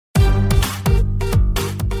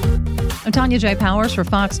I'm Tanya J. Powers for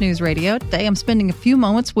Fox News Radio. Today I'm spending a few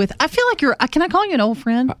moments with, I feel like can I call you an old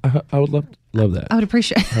friend? I would love that. I would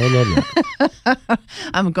appreciate I would love that.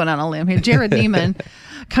 I'm going on a limb here. Jerrod Niemann,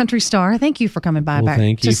 country star. Thank you for coming by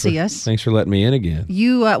back to see us. Thanks for letting me in again.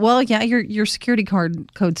 You, your security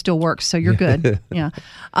code still works, so you're good. Yeah.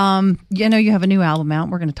 You know, you have a new album out.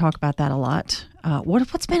 We're going to talk about that a lot.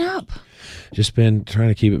 What's been up? Just been trying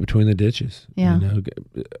to keep it between the ditches. Yeah. You know,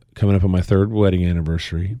 coming up on my 3rd wedding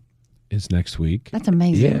anniversary. It's next week. That's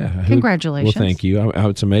amazing. Yeah. Congratulations. Well, thank you.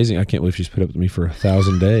 It's amazing. I can't believe she's put up with me for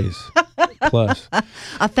 1,000 days plus.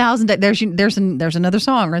 1,000 days. There's another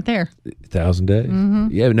song right there. 1,000 days. Mm-hmm.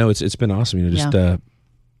 Yeah. No, it's been awesome. You know,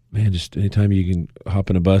 just anytime you can hop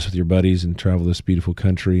in a bus with your buddies and travel this beautiful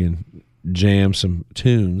country and jam some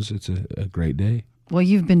tunes, it's a great day. Well,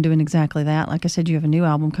 you've been doing exactly that. Like I said, you have a new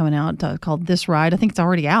album coming out called This Ride. I think it's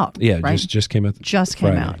already out. Yeah, right? just came out. Just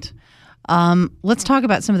came out. Let's talk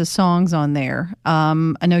about some of the songs on there. I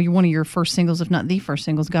know you're one of your first singles, if not the first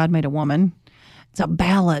singles, God Made a Woman. It's a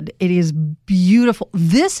ballad. It is beautiful.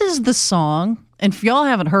 This is the song, and if y'all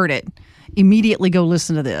haven't heard it, immediately go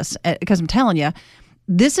listen to this, because I'm telling you,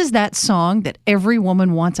 this is that song that every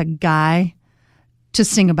woman wants a guy to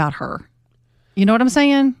sing about her. You know what I'm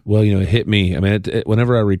saying? Well, you know, it hit me. I mean,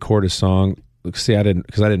 whenever I record a song, see, I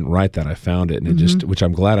didn't write that. I found it, and it just, which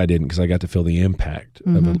I'm glad I didn't, because I got to feel the impact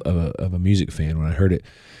of a music fan when I heard it,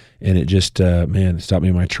 and it just, it stopped me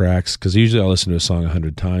in my tracks. Because usually I listen to a song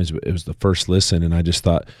 100 times, but it was the first listen, and I just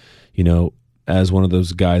thought, you know, as one of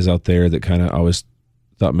those guys out there that kind of always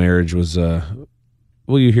thought marriage was,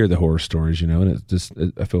 well, you hear the horror stories, you know,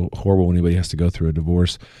 and I feel horrible when anybody has to go through a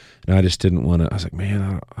divorce, and I just didn't want to. I was like,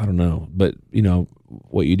 man, I don't know, but you know,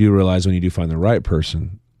 what you do realize when you do find the right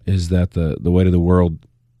person is that the weight of the world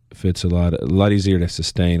fits a lot easier to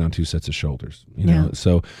sustain on 2 sets of shoulders, you know.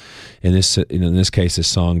 So in this case, this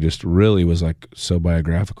song just really was like so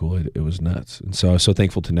biographical. It was nuts, and so I was so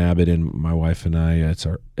thankful to nab it, and my wife and I.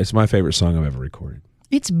 It's my favorite song I've ever recorded.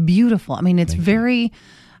 It's beautiful. I mean, it's very.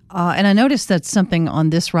 And I noticed that something on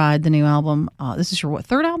This Ride, the new album. This is your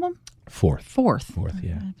 3rd album? Fourth,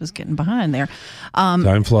 yeah. I was getting behind there.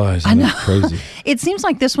 Time flies. I know. Crazy. It seems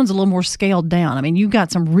like this one's a little more scaled down. I mean, you've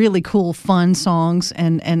got some really cool, fun songs,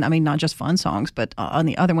 and I mean, not just fun songs, but on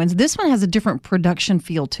the other ones. This one has a different production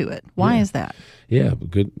feel to it. Why is that? Yeah,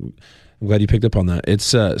 good. I'm glad you picked up on that. It's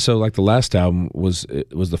so like the last album was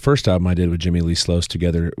the first album I did with Jimmy Lee Sloas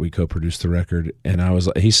together. We co-produced the record, and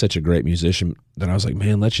he's such a great musician that I was like,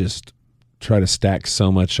 man, let's just try to stack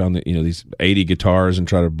so much on these 80 guitars and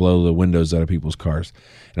try to blow the windows out of people's cars.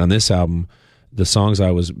 And on this album, the songs I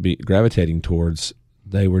was gravitating towards,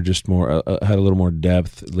 they were just more had a little more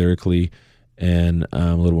depth lyrically, and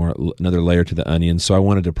a little more, another layer to the onion. So I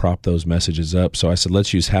wanted to prop those messages up. So I said,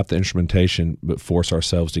 let's use half the instrumentation, but force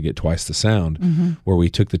ourselves to get twice the sound. Where we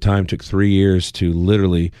took 3 years to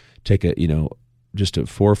literally take just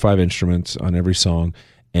 4 or 5 instruments on every song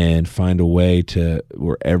and find a way to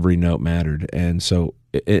where every note mattered. And so,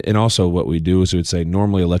 and also what we do is we would say,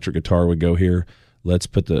 normally electric guitar would go here. Let's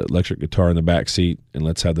put the electric guitar in the back seat, and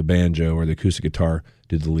let's have the banjo or the acoustic guitar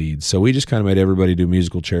do the leads. So we just kind of made everybody do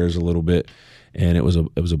musical chairs a little bit, and it was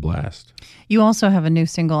a blast. You also have a new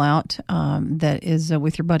single out that is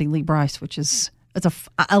with your buddy Lee Brice, which is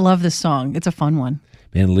I love this song. It's a fun one.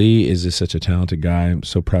 Man, Lee is just such a talented guy. I'm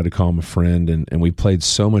so proud to call him a friend, and we played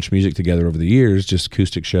so much music together over the years, just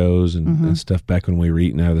acoustic shows and stuff back when we were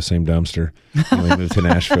eating out of the same dumpster when we moved to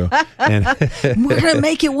Nashville. And we're going to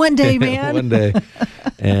make it one day, man. One day.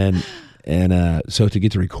 And so to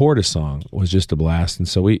get to record a song was just a blast. And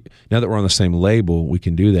so now that we're on the same label, we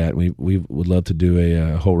can do that. We would love to do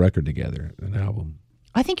a whole record together, an album.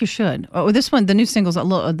 I think you should. Oh, this one, the new single's A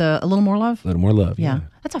Little More Love? A Little More Love, yeah.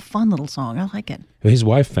 That's a fun little song. I like it. His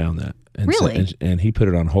wife found that. And really? And he put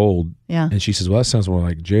it on hold. Yeah. And she says, well, that sounds more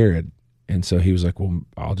like Jerrod. And so he was like, well,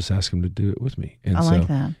 I'll just ask him to do it with me. And I like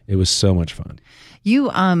that. It was so much fun.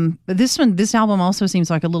 This album also seems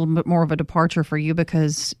like a little bit more of a departure for you,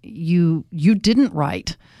 because you didn't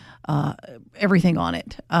write everything on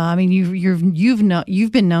it. I mean,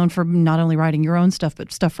 you've been known for not only writing your own stuff,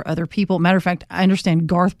 but stuff for other people. Matter of fact, I understand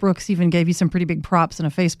Garth Brooks even gave you some pretty big props in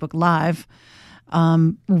a Facebook Live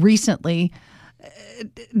recently.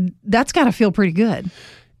 That's got to feel pretty good.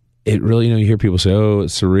 It really, you hear people say, "Oh,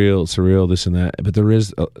 it's surreal, this and that," but there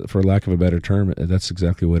is, for lack of a better term, that's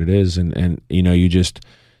exactly what it is. And you just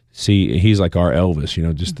see he's like our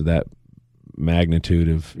Elvis, just that magnitude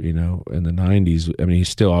of, in the 90s. I mean, he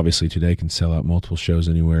still obviously today can sell out multiple shows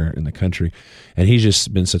anywhere in the country, and he's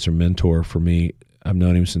just been such a mentor for me I've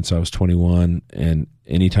known him since I was 21, and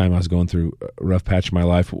anytime I was going through a rough patch in my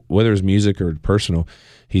life, whether it's music or personal,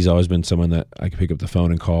 he's always been someone that I can pick up the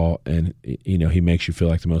phone and call, and he makes you feel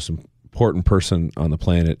like the most important person on the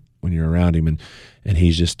planet when you're around him, and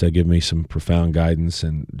he's just given me some profound guidance,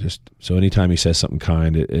 and just so anytime he says something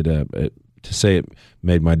kind, to say it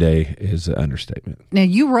made my day is an understatement. Now,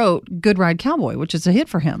 you wrote "Good Ride Cowboy," which is a hit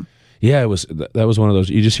for him. Yeah, that was one of those.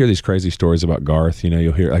 You just hear these crazy stories about Garth.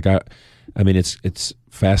 You'll hear I mean, it's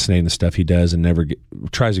fascinating the stuff he does and never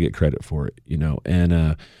tries to get credit for it.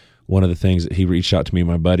 And one of the things that he reached out to me and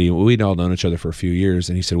my buddy, we'd all known each other for a few years,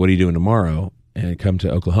 and he said, "What are you doing tomorrow?" And come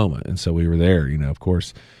to Oklahoma. And so we were there, of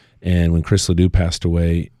course. And when Chris Ledoux passed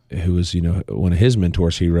away, who was one of his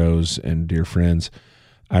mentors, heroes, and dear friends,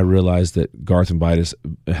 I realized that Garth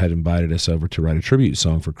had invited us over to write a tribute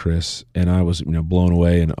song for Chris, and I was blown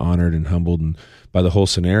away and honored and humbled and by the whole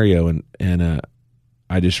scenario, and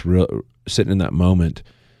I just sitting in that moment,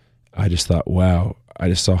 I just thought, wow, I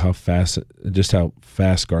just saw how fast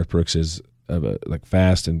Garth Brooks is,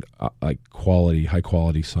 fast and high quality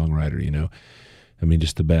songwriter. I mean,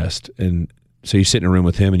 just the best. And so you sit in a room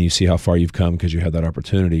with him and you see how far you've come because you had that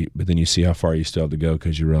opportunity, but then you see how far you still have to go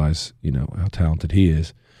because you realize how talented he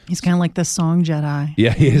is. He's kind of like the song Jedi.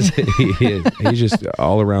 Yeah, he is. He is. He's just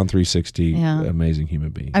all around 360, amazing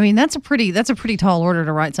human being. I mean, that's a pretty tall order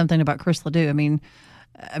to write something about Chris Ledoux. I mean,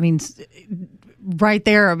 right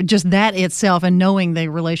there, just that itself, and knowing the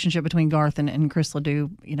relationship between Garth and Chris Ledoux,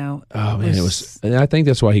 Oh man, it was. And I think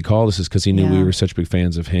that's why he called us, is because he knew we were such big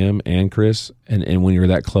fans of him and Chris. And when you're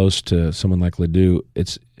that close to someone like Ledoux,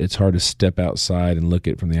 it's hard to step outside and look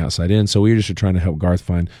at it from the outside in. So we were just trying to help Garth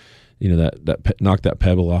find, knock that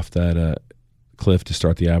pebble off that cliff to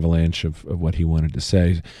start the avalanche of what he wanted to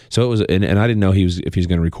say. So it was, and I didn't know if he was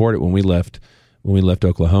going to record it when we left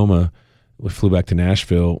Oklahoma. We flew back to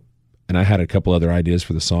Nashville, and I had a couple other ideas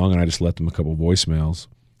for the song, and I just left him a couple voicemails.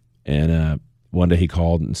 And one day he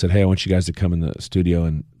called and said, "Hey, I want you guys to come in the studio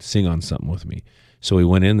and sing on something with me." So we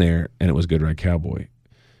went in there, and it was "Good Ride Cowboy."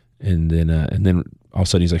 And then all of a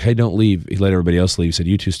sudden he's like, "Hey, don't leave." He let everybody else leave. He said,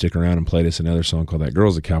 "You two stick around," and played us another song called "That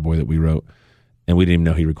Girl's a Cowboy" that we wrote. And we didn't even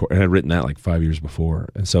know he recorded. I had written that 5 years before.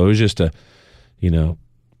 And so it was just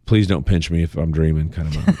please don't pinch me if I'm dreaming kind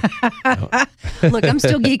of moment. Look, I'm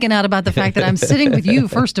still geeking out about the fact that I'm sitting with you,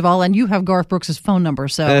 first of all, and you have Garth Brooks' phone number.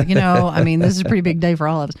 So, this is a pretty big day for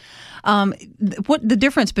all of us. What the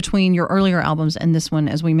difference between your earlier albums and this one,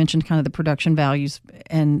 as we mentioned, kind of the production values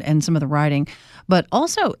and some of the writing, but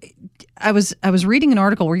also I was reading an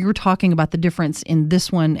article where you were talking about the difference in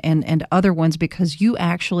this one and other ones, because you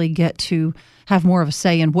actually get to have more of a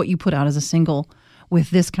say in what you put out as a single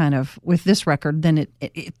with this record than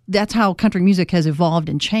that's how country music has evolved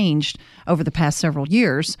and changed over the past several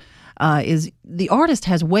years. Is the artist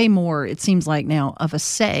has way more, it seems like now, of a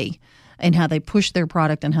say in how they push their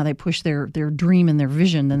product and how they push their dream and their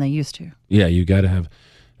vision than they used to. Yeah, you got to have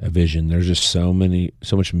a vision. There's just so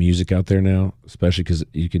much music out there now, especially because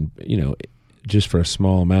you can, just for a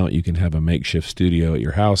small amount, you can have a makeshift studio at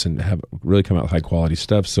your house and have really come out with high quality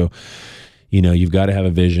stuff. So, you've got to have a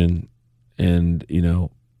vision. And,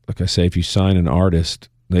 like I say, if you sign an artist,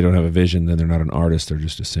 they don't have a vision, then they're not an artist, they're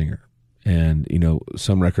just a singer. And,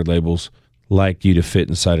 some record labels like you to fit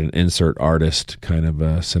inside an insert artist kind of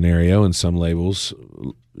a scenario, and some labels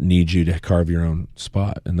need you to carve your own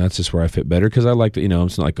spot. And that's just where I fit better, because I like to,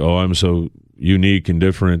 it's not like, oh, I'm so unique and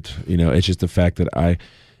different. It's just the fact that I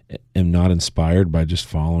am not inspired by just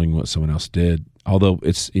following what someone else did. Although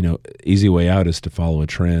it's, easy way out is to follow a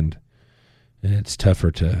trend. And it's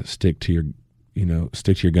tougher to stick to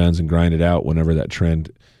your guns and grind it out whenever that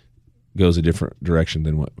trend goes a different direction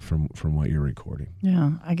than from what you're recording.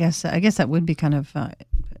 Yeah, I guess that would be kind of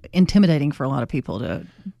intimidating for a lot of people to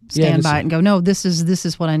stand by it and go, no, this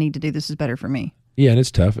is what I need to do. This is better for me. Yeah, and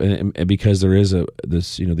it's tough, and because there is the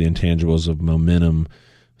intangibles of momentum,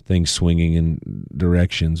 things swinging in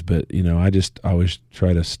directions. But I just always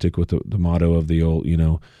try to stick with the motto of the old,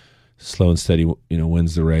 slow and steady,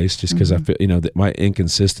 wins the race. Just because I feel, that my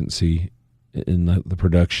inconsistency in the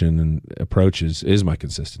production and approaches is my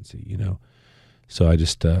consistency. So I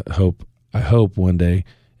just hope one day,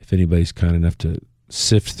 if anybody's kind enough to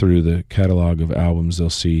sift through the catalog of albums, they'll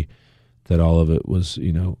see that all of it was,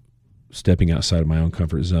 stepping outside of my own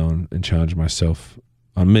comfort zone and challenge myself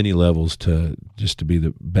on many levels to be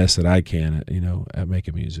the best that I can at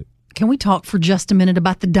making music. Can we talk for just a minute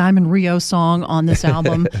about the Diamond Rio song on this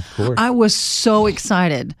album? Of course. I was so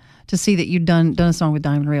excited to see that you'd done a song with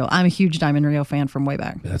Diamond Rio. I'm a huge Diamond Rio fan from way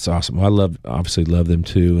back. That's awesome. Well, obviously love them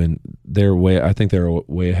too, and I think they're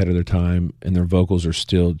way ahead of their time, and their vocals are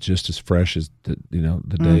still just as fresh as the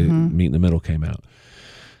day Meet in the Middle came out.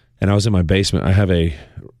 And I was in my basement. I have I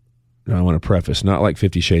want to preface, not like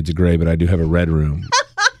 50 Shades of Grey, but I do have a red room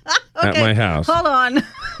at my house. Hold on.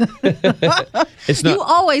 It's not. You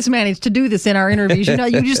always manage to do this in our interviews.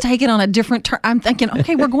 You just take it on a different turn. I'm thinking,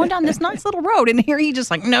 okay, we're going down this nice little road, and here you just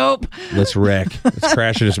like, nope. Let's wreck. Let's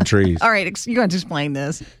crash into some trees. All right, you're going to explain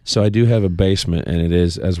this. So I do have a basement, and it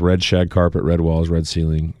has red shag carpet, red walls, red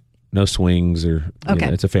ceiling, no swings, or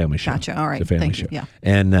it's a family show. Gotcha. All right, it's a family show. You. Yeah.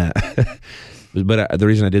 And but the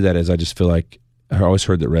reason I did that is I just feel like I always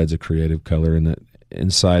heard that red's a creative color, and that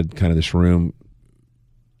inside kind of this room,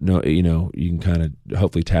 you can kind of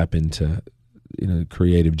hopefully tap into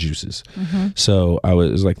creative juices. So it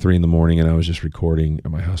was like 3 a.m, and I was just recording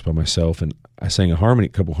at my house by myself, and I sang a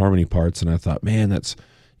couple harmony parts, and I thought, man, that's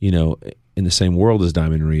in the same world as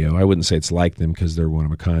Diamond Rio. I wouldn't say it's like them because they're one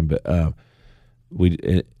of a kind, but we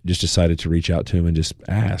just decided to reach out to them and just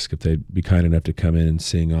ask if they'd be kind enough to come in and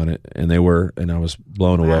sing on it, and they were, and I was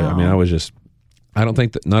blown away. I mean, I don't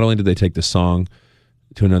think that not only did they take the song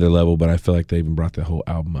to another level, but I feel like they even brought the whole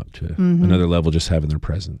album up to another level, just having their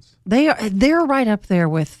presence. They're right up there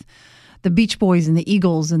with the Beach Boys and the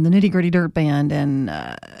Eagles and the Nitty Gritty Dirt Band, and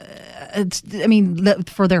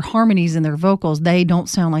for their harmonies and their vocals, they don't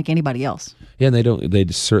sound like anybody else. Yeah, and they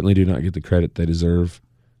certainly do not get the credit they deserve.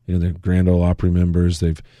 They're Grand Ole Opry members.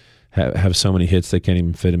 They've have so many hits they can't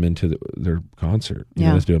even fit them into their concert. They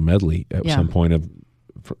have to do a medley at some point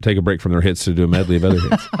take a break from their hits to do a medley of other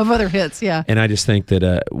hits. Of other hits, yeah. And I just think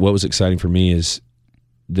that what was exciting for me is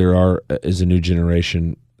is a new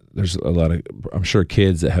generation. There's a lot of, I'm sure,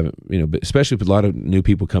 kids that haven't, but especially with a lot of new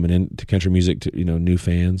people coming into country music, to new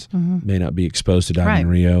fans may not be exposed to Diamond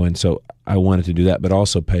Rio, and so I wanted to do that, but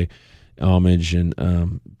also pay homage and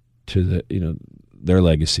to the their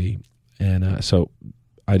legacy, and so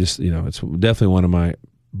I just it's definitely one of my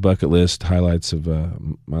bucket list highlights of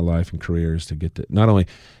my life and career is to get to not only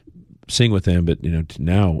sing with them, but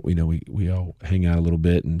now we all hang out a little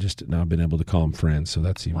bit, and just now been able to call them friends, so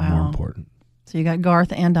that's even more important. So you got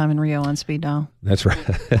Garth and Diamond Rio on speed dial. That's right.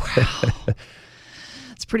 Wow.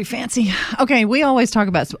 It's pretty fancy. Okay,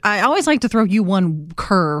 I always like to throw you one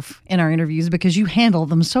curve in our interviews because you handle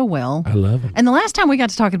them so well. I love them. And the last time we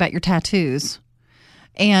got to talk about your tattoos,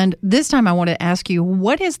 and this time I want to ask you,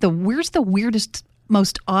 where's the weirdest,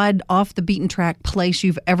 most odd, off the beaten track place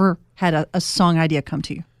you've ever had a song idea come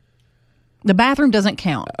to you? The bathroom doesn't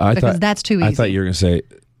count because that's too easy. I thought you were going to say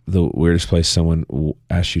the weirdest place someone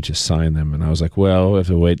asked you to sign them, and I was like, well, we have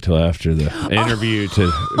to wait till after the interview if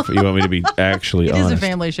you want me to be actually honest. It is a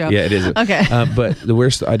family show. Yeah, it is. Okay. But the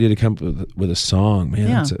weirdest idea to come up with a song,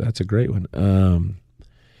 man, that's a great one.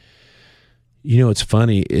 What's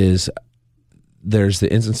funny is there's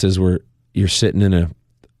the instances where you're sitting in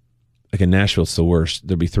like in Nashville, it's the worst.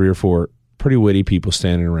 There'll be 3 or 4 pretty witty people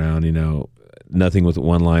standing around, nothing with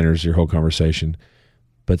one-liners, your whole conversation.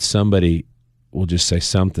 But somebody will just say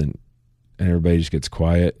something, and everybody just gets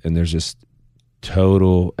quiet, and there's just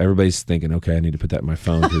everybody's thinking, okay, I need to put that in my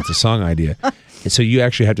phone because it's a song idea. And so you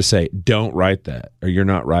actually have to say, don't write that, or you're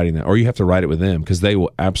not writing that, or you have to write it with them, because they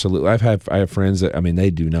will absolutely, I have friends that, they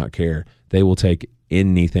do not care. They will take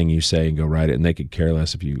anything you say and go write it, and they could care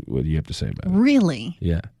less what you have to say about it. Really?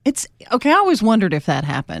 Yeah. It's okay. I always wondered if that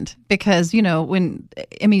happened because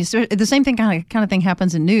the same thing kind of thing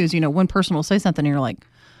happens in news. One person will say something, and you're like,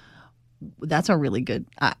 "That's a really good.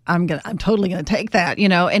 I'm totally gonna take that."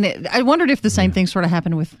 And I wondered if the same thing sort of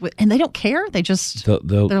happened with, and they don't care. They just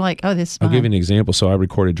they're like, "Oh, this." Is fine. I'll give you an example. So I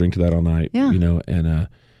recorded "Drink to That All Night." Yeah. And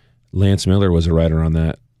Lance Miller was a writer on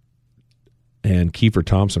that, and Kiefer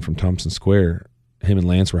Thompson from Thompson Square. Him and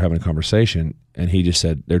Lance were having a conversation, and he just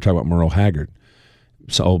said, they were talking about Merle Haggard,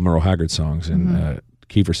 some old Merle Haggard songs, and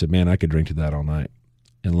Kiefer said, man, I could drink to that all night.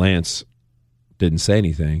 And Lance didn't say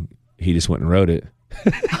anything. He just went and wrote it.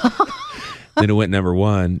 Then it went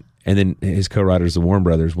 #1, and then his co-writers, the Warren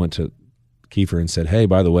Brothers, went to Kiefer and said, hey,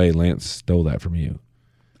 by the way, Lance stole that from you.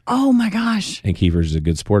 Oh, my gosh. And Kiefer's a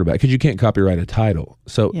good sport about it, because you can't copyright a title.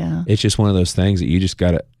 So it's just one of those things that you just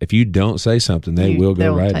got to, if you don't say something, they'll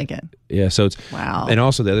go take it. Yeah, so it's, wow. And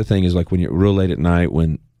also the other thing is, like, when you're real late at night,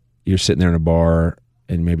 when you're sitting there in a bar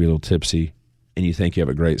and maybe a little tipsy, and you think you have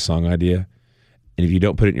a great song idea, and if you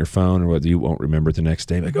don't put it in your phone, or whether you won't remember it the next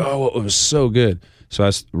day, like, oh, it was so good. So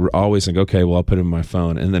I always think, okay, well, I'll put it in my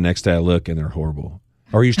phone, and the next day I look, and they're horrible.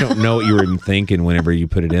 Or you just don't know what you were even thinking whenever you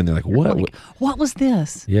put it in. They're like, what? Like, what was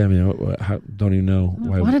this? Yeah, I mean, don't even know.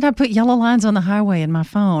 Why did I put yellow lines on the highway in my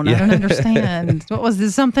phone? I don't understand. What was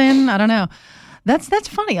this, something? I don't know. That's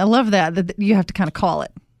funny. I love that you have to kind of call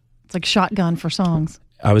it. It's like shotgun for songs.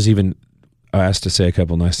 I was even asked to say a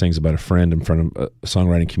couple nice things about a friend in front of a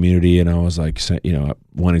songwriting community, and I was like,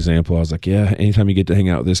 one example, I was like, yeah, anytime you get to hang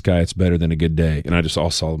out with this guy, it's better than a good day. And I just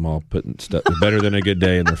all saw them all putting stuff better than a good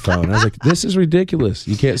day in their phone. And I was like, this is ridiculous.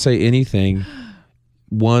 You can't say anything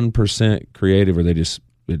 1% creative, or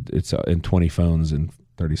it's in 20 phones in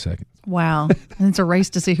 30 seconds. Wow. And it's a race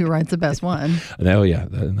to see who writes the best one. Oh, yeah.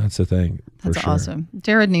 That's the thing. That's awesome.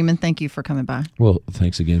 Jerrod Niemann, thank you for coming by. Well,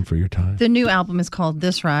 thanks again for your time. The new album is called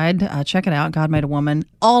This Ride. Check it out. God Made a Woman.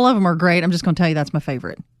 All of them are great. I'm just going to tell you that's my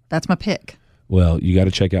favorite. That's my pick. Well, you got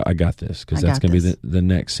to check out I Got This, because that's going to be the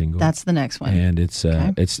next single. That's the next one. And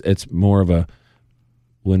it's more of a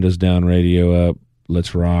windows down, radio up,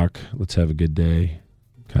 let's rock, let's have a good day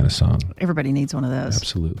kind of song. Everybody needs one of those.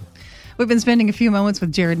 Absolutely. We've been spending a few moments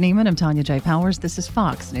with Jerrod Niemann. I'm Tanya J. Powers. This is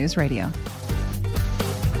Fox News Radio.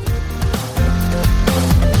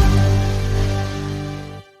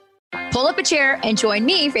 Pull up a chair and join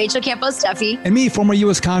me, Rachel Campos Duffy. And me, former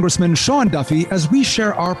U.S. Congressman Sean Duffy, as we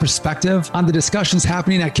share our perspective on the discussions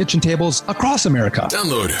happening at kitchen tables across America.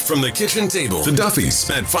 Download From the Kitchen Table, The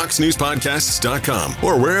Duffys, at foxnewspodcasts.com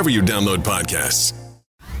or wherever you download podcasts.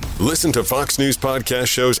 Listen to Fox News Podcast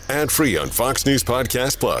shows ad-free on Fox News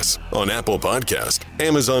Podcast Plus, on Apple Podcast,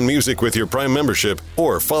 Amazon Music with your Prime membership,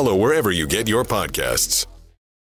 or follow wherever you get your podcasts.